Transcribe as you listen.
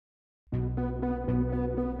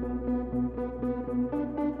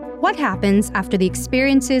What happens after the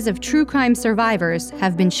experiences of true crime survivors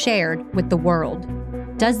have been shared with the world?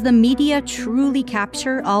 Does the media truly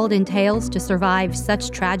capture all it entails to survive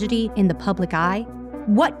such tragedy in the public eye?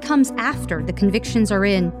 What comes after the convictions are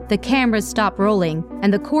in, the cameras stop rolling,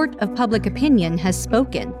 and the court of public opinion has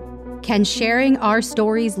spoken? Can sharing our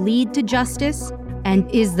stories lead to justice?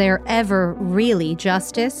 And is there ever really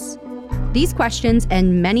justice? These questions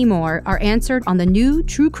and many more are answered on the new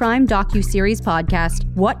true crime docuseries podcast,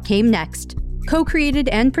 What Came Next, co-created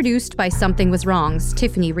and produced by Something Was Wrong's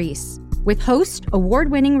Tiffany Reese, with host,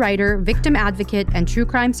 award-winning writer, victim advocate, and true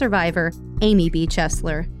crime survivor, Amy B.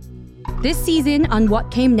 Chesler. This season on What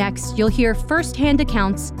Came Next, you'll hear first-hand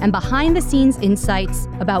accounts and behind-the-scenes insights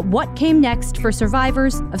about what came next for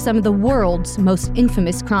survivors of some of the world's most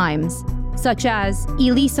infamous crimes, such as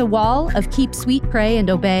Elisa Wall of Keep Sweet, Pray, and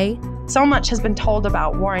Obey. So much has been told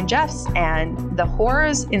about Warren Jeffs and the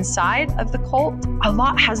horrors inside of the cult. A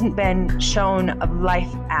lot hasn't been shown of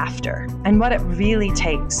life after and what it really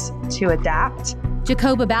takes to adapt.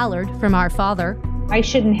 Jacoba Ballard from Our Father. I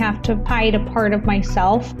shouldn't have to hide a part of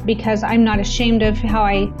myself because I'm not ashamed of how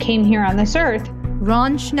I came here on this earth.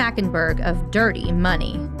 Ron Schnackenberg of Dirty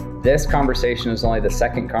Money. This conversation is only the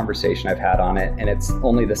second conversation I've had on it, and it's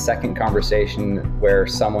only the second conversation where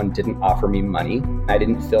someone didn't offer me money. I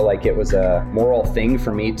didn't feel like it was a moral thing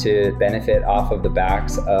for me to benefit off of the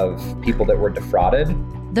backs of people that were defrauded.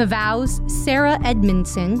 The Vow's Sarah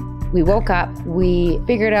Edmondson. We woke up, we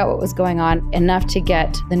figured out what was going on, enough to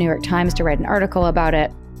get the New York Times to write an article about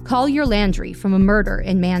it. Collier Landry from a murder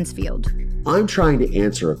in Mansfield. I'm trying to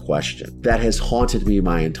answer a question that has haunted me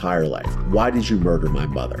my entire life. Why did you murder my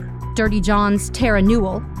mother? Dirty John's Tara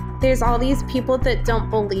Newell. There's all these people that don't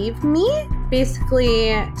believe me.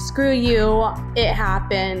 Basically, screw you, it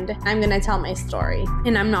happened. I'm going to tell my story,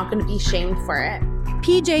 and I'm not going to be shamed for it.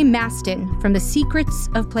 PJ Maston from The Secrets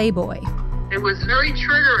of Playboy. It was very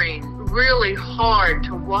triggering, really hard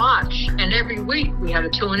to watch. And every week we had to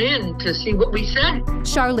tune in to see what we said.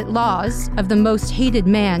 Charlotte Laws of The Most Hated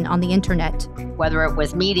Man on the Internet. Whether it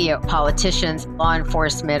was media, politicians, law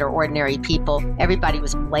enforcement, or ordinary people, everybody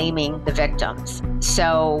was blaming the victims.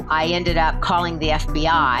 So I ended up calling the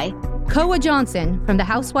FBI. Koa Johnson from The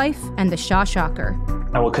Housewife and The Shaw Shocker.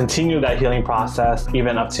 I will continue that healing process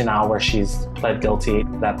even up to now where she's pled guilty.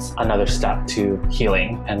 That's another step to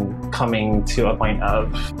healing and coming to a point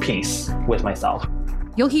of peace with myself.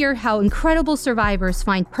 You'll hear how incredible survivors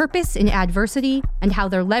find purpose in adversity and how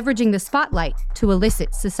they're leveraging the spotlight to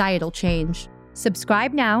elicit societal change.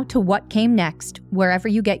 Subscribe now to What Came Next, wherever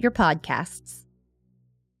you get your podcasts.